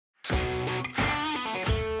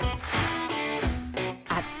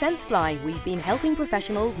SenseFly, we've been helping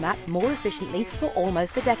professionals map more efficiently for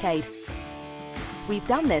almost a decade. We've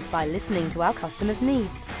done this by listening to our customers'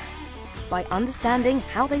 needs, by understanding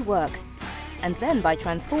how they work, and then by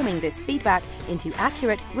transforming this feedback into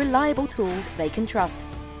accurate, reliable tools they can trust.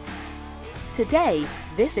 Today,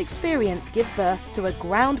 this experience gives birth to a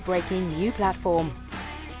groundbreaking new platform,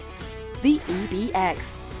 the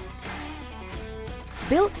eBee.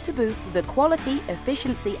 Built to boost the quality,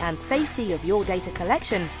 efficiency and safety of your data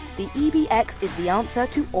collection, the eBee is the answer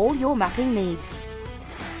to all your mapping needs.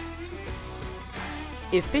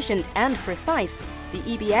 Efficient and precise, the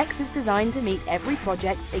eBee is designed to meet every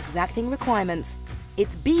project's exacting requirements.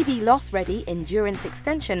 Its BV loss-ready endurance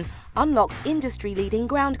extension unlocks industry-leading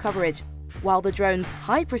ground coverage, while the drone's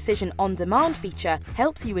high-precision on-demand feature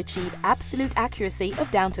helps you achieve absolute accuracy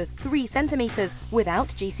of down to 3 centimeters without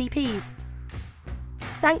GCPs.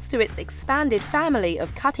 Thanks to its expanded family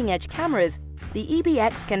of cutting-edge cameras, the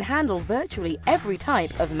eBee can handle virtually every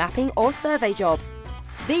type of mapping or survey job.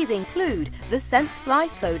 These include the SenseFly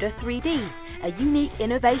Soda 3D, a unique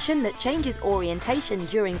innovation that changes orientation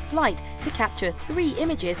during flight to capture 3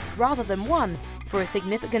 images rather than 1 for a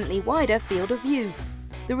significantly wider field of view.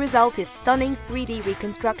 The result is stunning 3D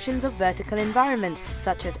reconstructions of vertical environments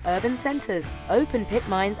such as urban centres, open pit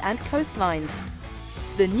mines and coastlines.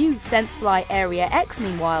 The new SenseFly Area X,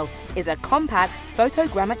 meanwhile, is a compact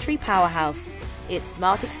photogrammetry powerhouse. Its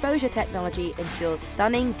smart exposure technology ensures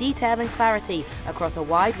stunning detail and clarity across a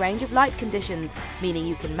wide range of light conditions, meaning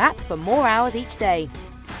you can map for more hours each day.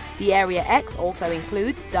 The Area X also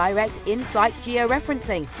includes direct in-flight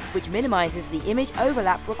georeferencing, which minimizes the image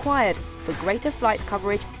overlap required for greater flight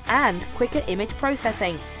coverage and quicker image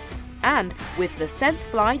processing. And with the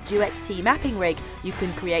SenseFly DuXT mapping rig, you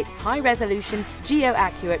can create high-resolution,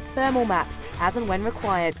 geo-accurate thermal maps as and when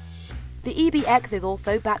required. The eBee is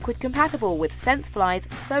also backward compatible with SenseFly's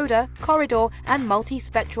Soda, Corridor and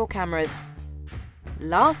multispectral cameras.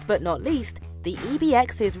 Last but not least, the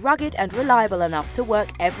eBee is rugged and reliable enough to work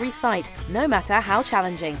every site, no matter how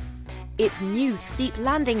challenging. Its new steep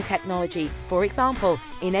landing technology, for example,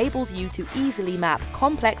 enables you to easily map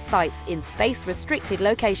complex sites in space-restricted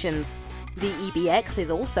locations. The eBee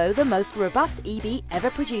is also the most robust eBee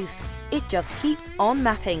ever produced. It just keeps on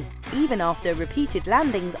mapping, even after repeated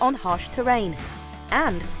landings on harsh terrain.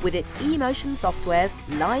 And with its eMotion software's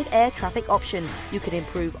live air traffic option, you can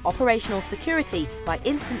improve operational security by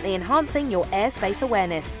instantly enhancing your airspace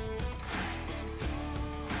awareness.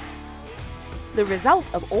 The result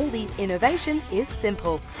of all these innovations is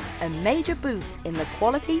simple: a major boost in the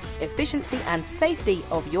quality, efficiency and safety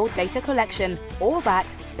of your data collection, all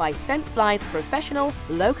backed by SenseFly's professional,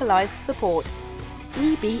 localized support.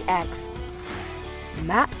 eBee.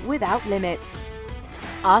 Map without limits.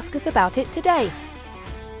 Ask us about it today.